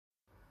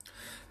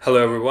Hello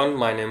everyone,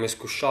 my name is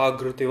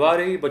Kushagra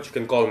Tiwari, but you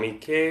can call me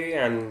K,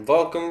 and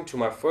welcome to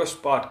my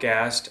first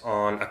podcast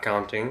on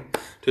accounting.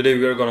 Today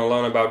we are going to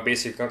learn about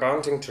basic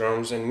accounting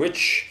terms in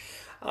which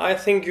I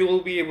think you will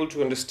be able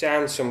to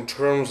understand some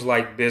terms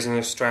like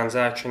business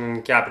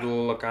transaction,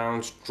 capital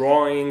accounts,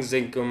 drawings,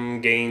 income,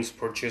 gains,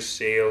 purchase,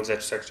 sales,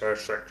 etc.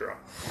 etc.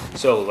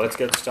 So let's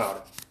get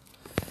started.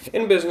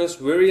 In business,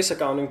 various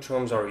accounting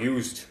terms are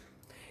used.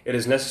 It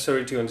is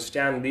necessary to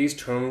understand these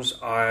terms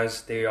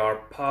as they are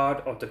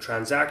part of the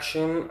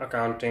transaction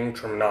accounting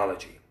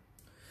terminology.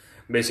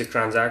 Basic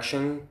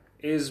transaction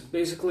is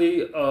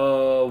basically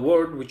a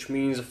word which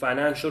means a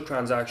financial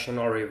transaction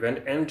or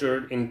event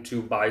entered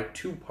into by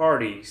two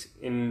parties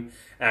and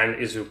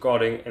is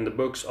recorded in the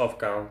books of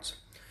accounts.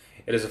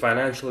 It is a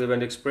financial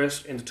event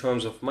expressed in the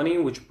terms of money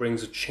which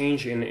brings a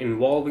change in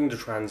involving the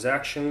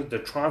transaction, the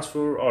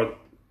transfer, or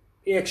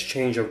the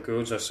exchange of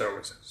goods or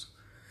services.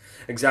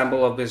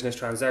 Example of business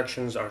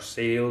transactions are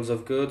sales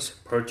of goods,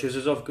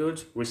 purchases of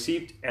goods,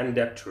 receipt and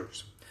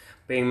debtors,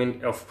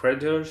 payment of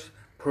creditors,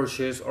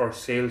 purchase or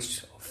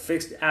sales of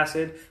fixed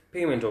asset,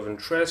 payment of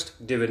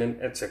interest,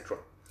 dividend, etc.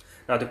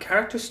 Now the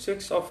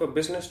characteristics of a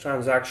business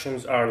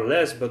transactions are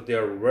less, but they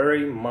are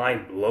very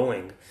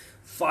mind-blowing.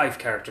 5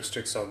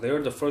 characteristics are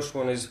there. The first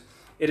one is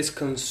it is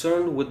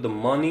concerned with the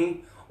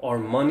money or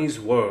money's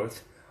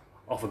worth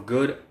of a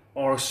good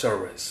or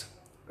service.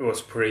 It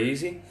was pretty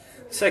easy.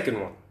 Second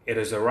one, it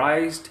is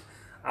arised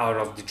out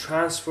of the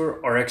transfer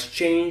or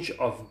exchange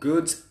of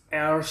goods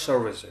or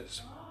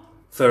services.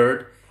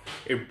 Third,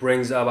 it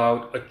brings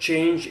about a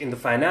change in the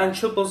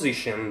financial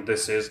position.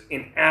 This is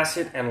in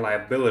asset and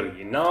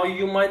liability. Now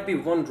you might be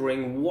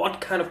wondering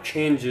what kind of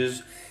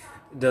changes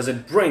does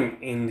it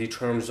bring in the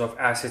terms of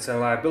assets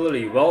and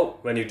liability? Well,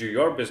 when you do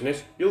your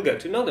business, you'll get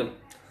to know them.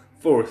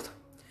 Fourth,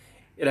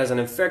 it has an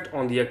effect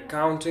on the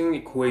accounting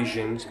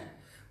equations.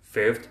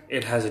 Fifth,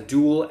 it has a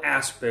dual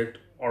aspect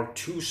or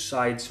two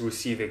sides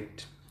receiving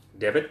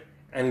debit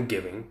and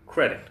giving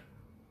credit.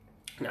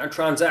 Now,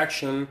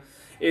 transaction,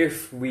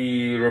 if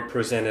we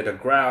represented a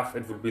graph,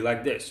 it would be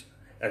like this.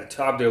 At the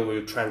top, there will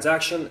be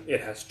transaction.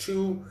 It has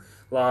two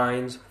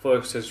lines.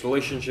 First is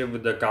relationship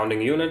with the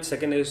accounting unit.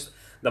 Second is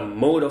the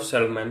mode of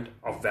settlement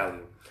of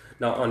value.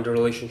 Now, under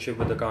relationship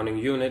with the accounting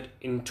unit,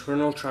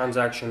 internal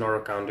transaction or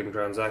accounting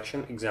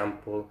transaction,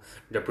 example,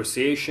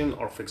 depreciation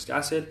or fixed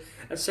asset.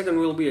 And second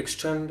will be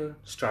external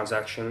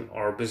transaction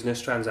or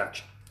business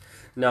transaction.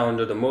 Now,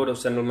 under the mode of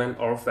settlement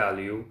or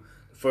value,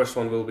 the first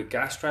one will be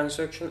cash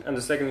transaction and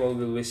the second one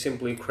will be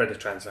simply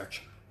credit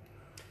transaction.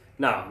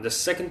 Now, the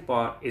second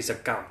part is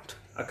account.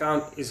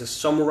 Account is a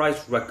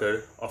summarized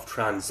record of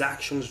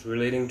transactions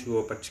relating to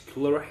a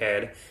particular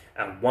head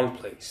at one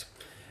place.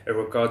 It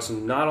records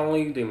not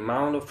only the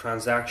amount of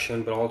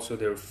transaction but also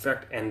their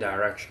effect and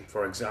direction.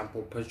 For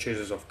example,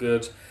 purchases of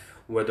goods,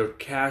 whether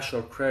cash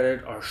or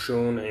credit, are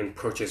shown in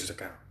purchase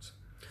accounts.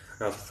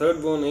 Now, the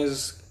third one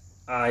is,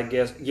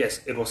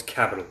 it was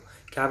capital.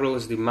 Capital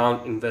is the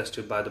amount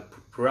invested by the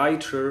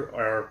proprietor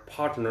or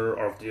partner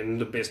of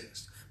the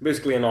business,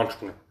 basically an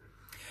entrepreneur.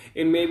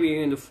 It may be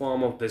in the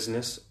form of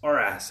business or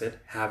asset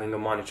having a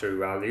monetary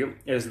value.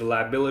 It is the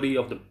liability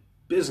of the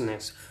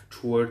business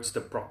towards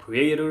the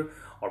proprietor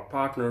or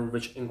partner,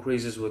 which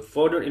increases with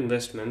further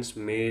investments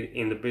made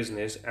in the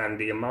business and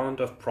the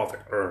amount of profit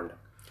earned.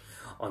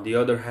 On the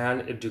other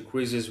hand, it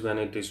decreases when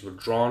it is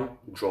withdrawn,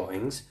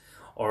 drawings,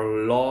 or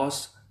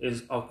loss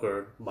is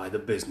occurred by the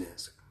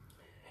business.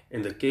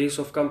 In the case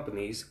of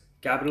companies,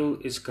 capital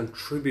is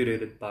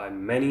contributed by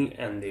many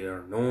and they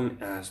are known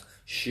as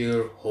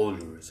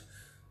shareholders.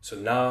 So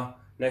now,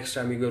 next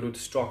time you go to the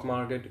stock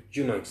market,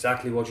 you know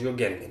exactly what you're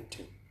getting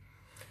into.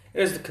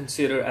 It is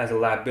considered as a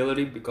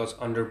liability because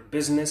under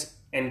business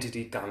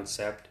entity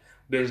concept,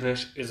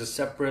 business is a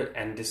separate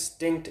and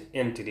distinct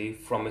entity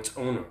from its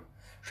owner.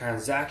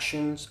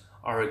 Transactions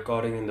are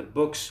recorded in the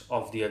books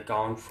of the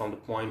account from the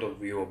point of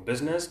view of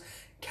business.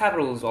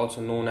 Capital is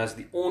also known as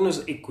the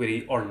owner's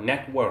equity or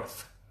net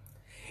worth.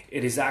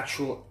 It is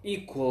actual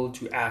equal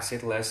to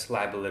asset less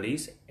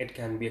liabilities. It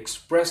can be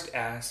expressed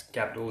as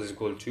capital is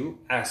equal to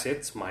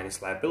assets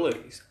minus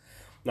liabilities.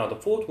 Now the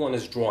fourth one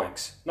is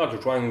drawings. Not the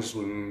drawings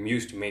we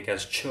used to make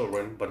as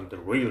children, but the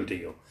real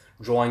deal.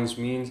 Drawings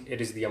means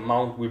it is the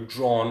amount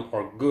withdrawn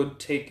or good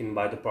taken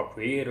by the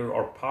proprietor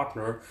or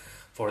partner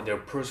for their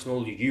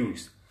personal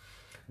use.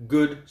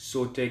 Good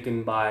so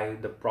taken by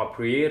the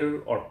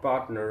proprietor or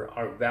partner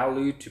are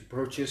valued to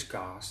purchase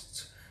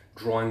costs.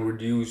 Drawing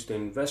reduce the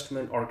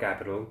investment or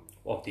capital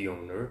of the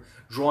owner.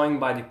 Drawing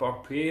by the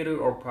proprietor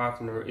or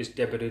partner is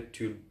debited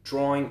to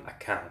drawing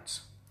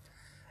accounts.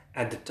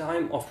 At the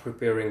time of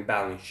preparing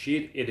balance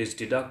sheet, it is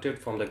deducted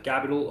from the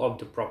capital of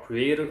the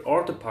proprietor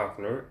or the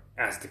partner,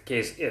 as the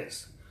case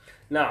is.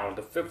 Now,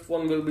 the fifth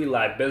one will be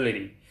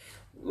liability.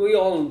 We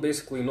all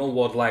basically know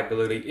what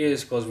liability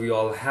is because we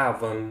all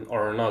have one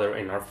or another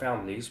in our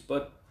families,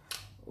 but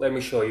let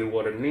me show you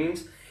what it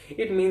means.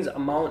 It means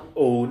amount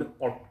owed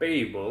or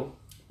payable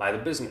by the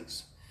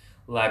business.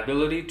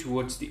 Liability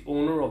towards the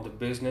owner of the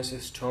business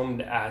is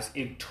termed as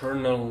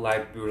eternal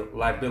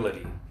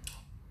liability.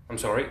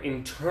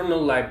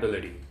 internal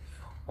liability,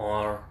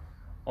 or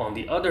on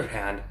the other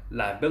hand,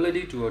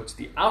 liability towards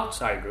the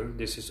outsider,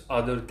 this is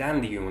other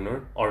than the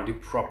owner or the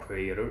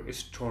proprietor,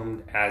 is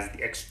termed as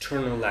the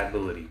external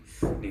liability.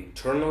 The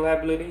internal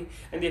liability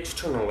and the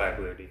external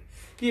liability.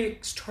 The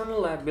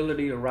external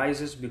liability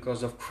arises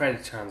because of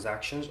credit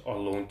transactions or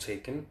loan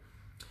taken.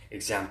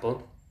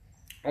 Example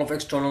of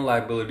external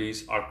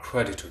liabilities are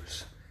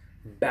creditors,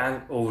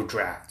 bank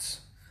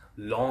overdrafts,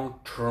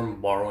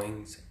 long-term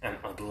borrowings, and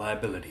other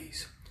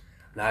liabilities.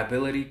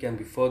 Liability can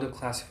be further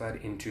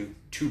classified into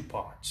two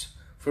parts.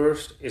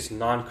 First is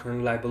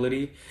non-current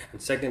liability,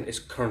 and second is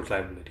current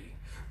liability.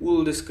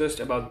 We'll discuss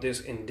about this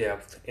in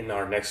depth in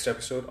our next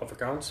episode of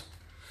accounts.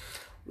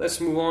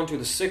 Let's move on to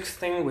the sixth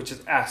thing, which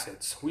is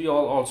assets. We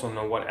all also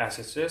know what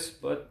assets is,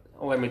 but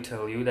let me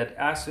tell you that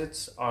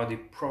assets are the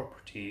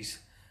properties,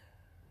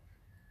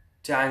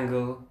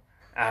 tangible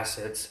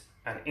assets,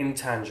 and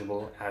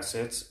intangible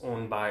assets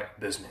owned by a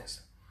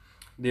business.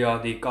 They are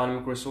the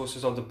economic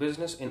resources of the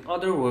business. In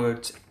other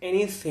words,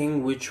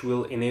 anything which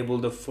will enable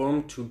the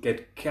firm to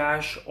get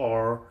cash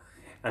or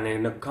an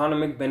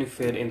economic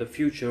benefit in the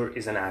future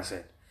is an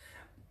asset.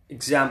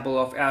 Example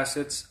of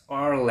assets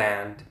are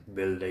land,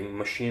 building,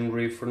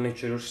 machinery,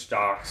 furniture,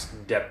 stocks,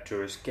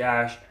 debtors,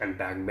 cash and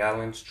bank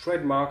balance,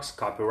 trademarks,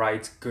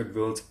 copyrights,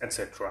 goodwills,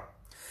 etc.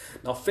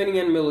 Now, Finney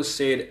and Miller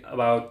said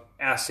about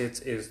assets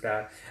is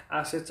that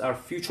assets are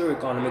future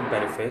economic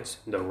benefits,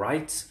 the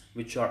rights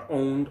which are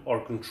owned or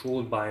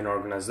controlled by an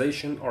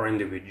organization or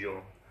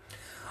individual.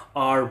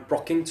 R.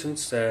 Brockington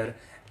said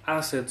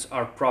assets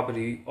are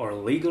property or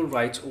legal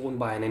rights owned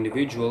by an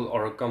individual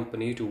or a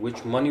company to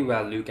which money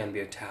value can be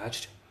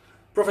attached.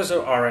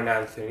 Professor R. N.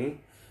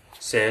 Anthony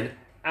said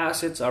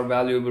assets are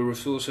valuable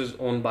resources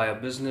owned by a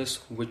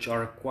business which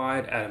are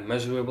acquired at a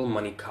measurable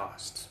money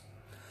cost.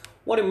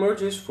 What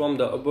emerges from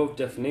the above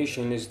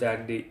definition is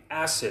that the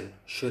asset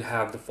should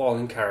have the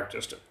following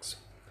characteristics.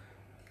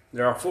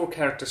 There are four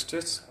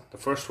characteristics. The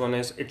first one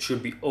is it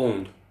should be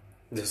owned.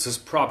 This is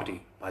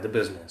property by the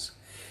business.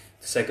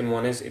 The second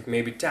one is it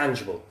may be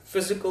tangible,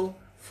 physical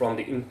from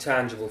the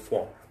intangible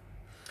form.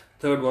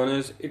 Third one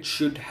is it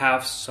should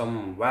have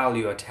some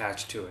value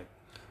attached to it.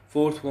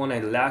 Fourth one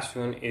and last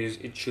one is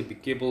it should be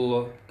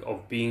capable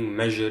of being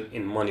measured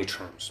in money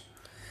terms.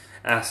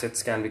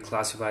 Assets can be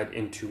classified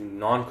into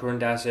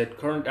non-current asset,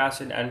 current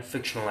asset, and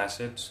fictional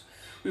assets.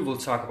 We will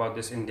talk about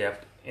this in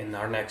depth in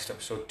our next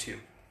episode too.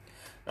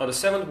 Now the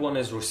seventh one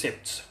is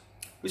receipts.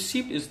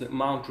 Receipt is the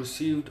amount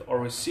received or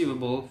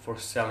receivable for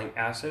selling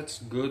assets,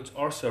 goods,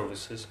 or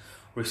services.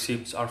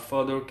 Receipts are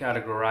further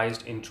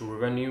categorized into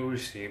revenue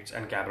receipts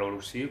and capital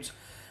receipts.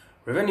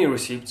 Revenue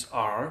receipts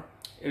are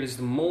it is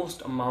the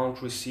most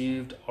amount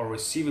received or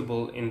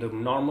receivable in the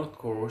normal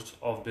course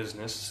of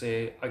business,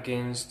 say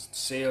against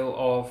sale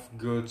of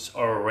goods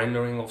or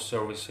rendering of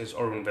services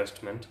or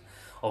investment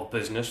of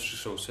business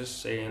resources,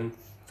 say in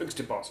fixed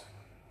deposit.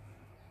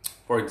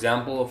 For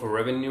example, of a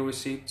revenue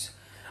receipts,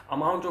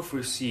 amount of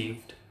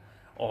received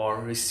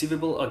or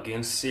receivable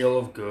against sale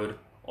of good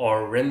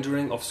or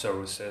rendering of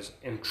services,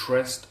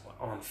 interest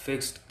on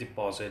fixed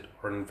deposit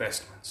or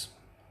investments,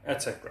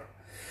 etc.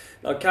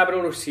 Now,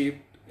 capital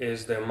receipt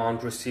is the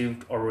amount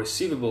received or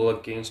receivable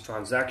against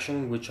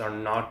transactions which are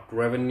not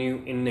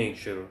revenue in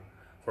nature.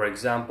 For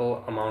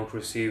example, amount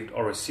received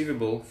or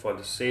receivable for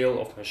the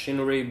sale of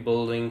machinery,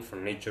 building,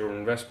 furniture,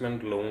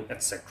 investment, loan,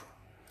 etc.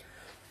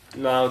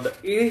 Now, the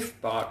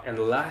eighth part and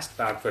the last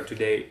part for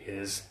today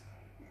is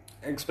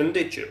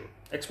expenditure.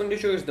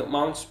 Expenditure is the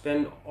amount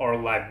spent or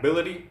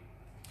liability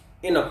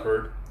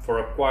incurred for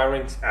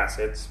acquiring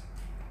assets,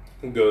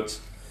 goods,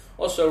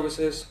 or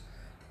services.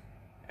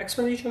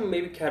 Expenditure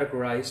may be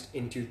categorized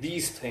into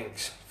these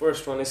things.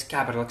 First one is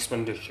capital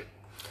expenditure.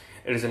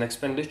 It is an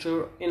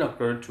expenditure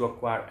incurred to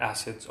acquire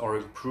assets or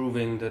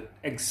improving the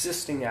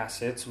existing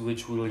assets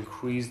which will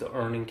increase the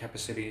earning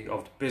capacity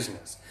of the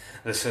business.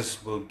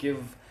 This will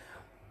give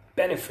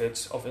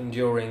benefits of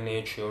enduring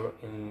nature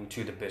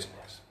into the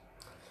business.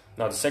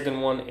 Now the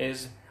second one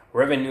is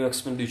revenue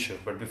expenditure.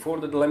 But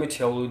before that, let me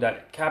tell you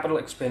that capital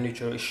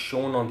expenditure is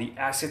shown on the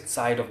asset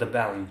side of the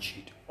balance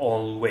sheet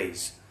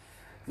always.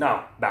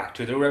 Now, back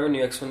to the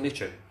revenue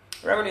expenditure.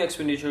 Revenue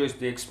expenditure is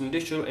the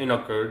expenditure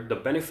incurred, the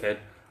benefit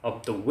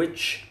of the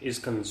which is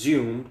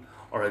consumed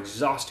or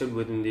exhausted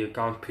within the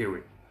account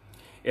period.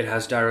 It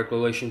has direct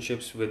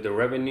relationships with the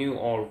revenue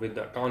or with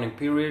the accounting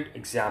period.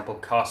 Example,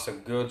 cost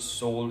of goods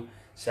sold,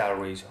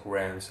 salaries,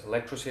 rents,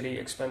 electricity,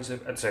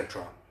 expensive,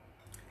 etc.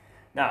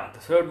 Now, the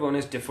third one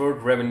is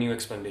deferred revenue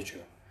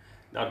expenditure.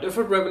 Now,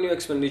 deferred revenue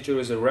expenditure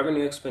is a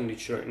revenue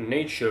expenditure in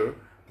nature,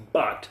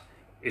 but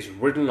is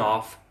written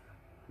off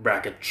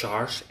bracket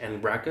charge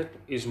and bracket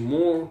is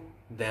more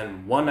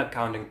than one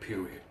accounting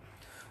period.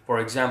 For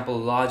example,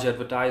 large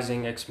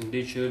advertising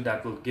expenditure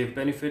that will give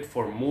benefit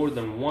for more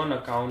than one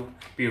account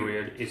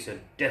period is a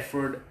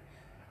deferred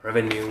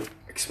revenue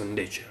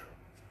expenditure.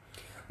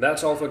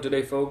 That's all for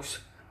today, folks.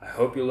 I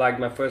hope you liked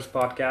my first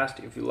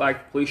podcast. If you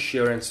liked, please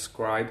share and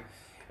subscribe.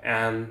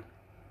 And,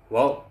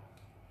 well,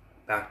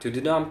 back to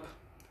the dump.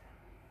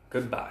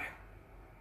 Goodbye.